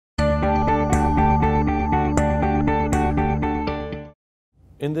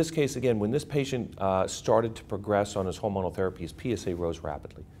In this case, again, when this patient started to progress on his hormonal therapy, his PSA rose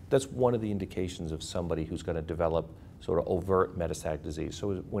rapidly. That's one of the indications of somebody who's going to develop sort of overt metastatic disease.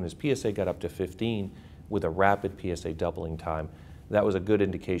 So when his PSA got up to 15 with a rapid PSA doubling time, that was a good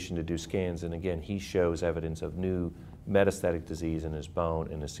indication to do scans. And again, he shows evidence of new metastatic disease in his bone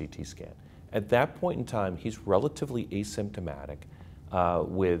in a CT scan. At that point in time, he's relatively asymptomatic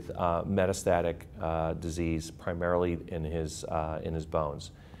with metastatic disease primarily in his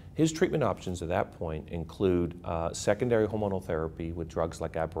bones. His treatment options at that point include secondary hormonal therapy with drugs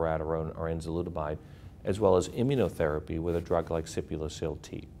like abiraterone or enzalutamide, as well as immunotherapy with a drug like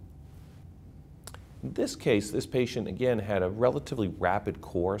sipuleucel-T. In this case, this patient again had a relatively rapid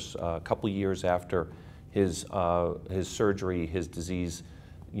course. A couple years after his surgery, his disease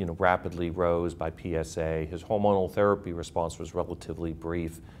rapidly rose by PSA. His hormonal therapy response was relatively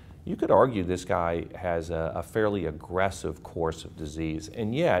brief. You could argue this guy has a fairly aggressive course of disease,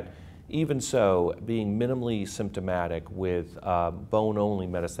 and yet, even so, being minimally symptomatic with bone-only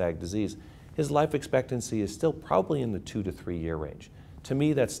metastatic disease, his life expectancy is still probably in the 2 to 3 year range. To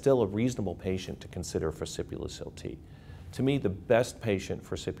me, that's still a reasonable patient to consider for sipuleucel-T. To me, the best patient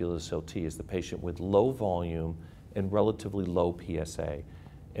for sipuleucel-T is the patient with low volume and relatively low PSA.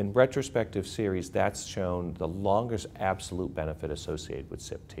 In retrospective series, that's shown the longest absolute benefit associated with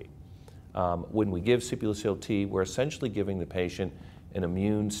CYP-T. When we give sipuleucel-T, we're essentially giving the patient an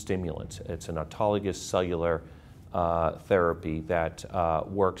immune stimulant. It's an autologous cellular therapy that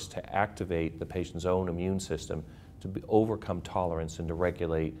works to activate the patient's own immune system to overcome tolerance and to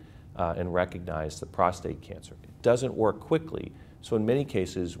regulate and recognize the prostate cancer. It doesn't work quickly, so in many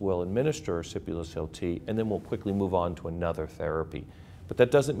cases we'll administer sipuleucel-T and then we'll quickly move on to another therapy. But that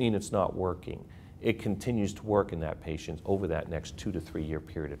doesn't mean it's not working. It continues to work in that patient over that next 2 to 3 year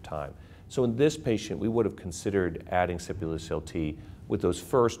period of time. So in this patient, we would have considered adding sipuleucel-T with those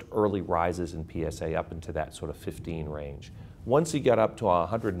first early rises in PSA up into that sort of 15 range. Once he got up to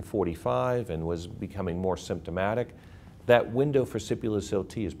 145 and was becoming more symptomatic, that window for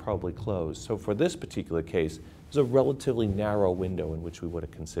sipuleucel-T is probably closed. So for this particular case, there's a relatively narrow window in which we would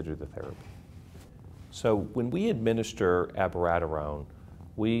have considered the therapy. So when we administer abiraterone,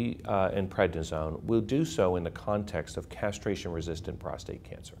 and prednisone, we'll do so in the context of castration-resistant prostate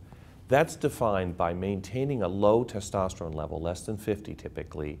cancer. That's defined by maintaining a low testosterone level, less than 50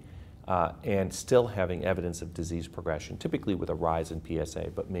 typically, and still having evidence of disease progression, typically with a rise in PSA,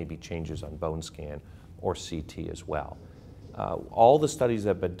 but maybe changes on bone scan or CT as well. All the studies that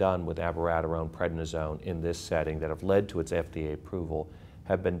have been done with abiraterone, prednisone in this setting that have led to its FDA approval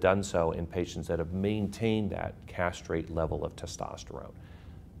have been done so in patients that have maintained that castrate level of testosterone.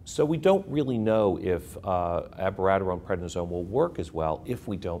 So we don't really know if abiraterone prednisone will work as well if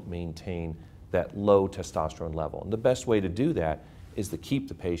we don't maintain that low testosterone level. And the best way to do that is to keep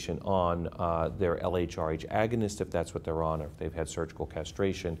the patient on their LHRH agonist if that's what they're on, or if they've had surgical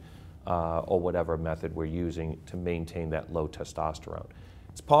castration or whatever method we're using to maintain that low testosterone.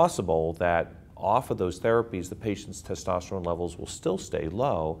 It's possible that off of those therapies, the patient's testosterone levels will still stay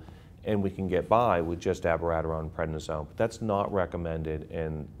low, and we can get by with just abiraterone and prednisone. But that's not recommended,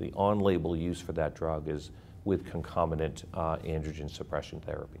 and the on-label use for that drug is with concomitant androgen suppression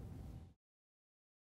therapy.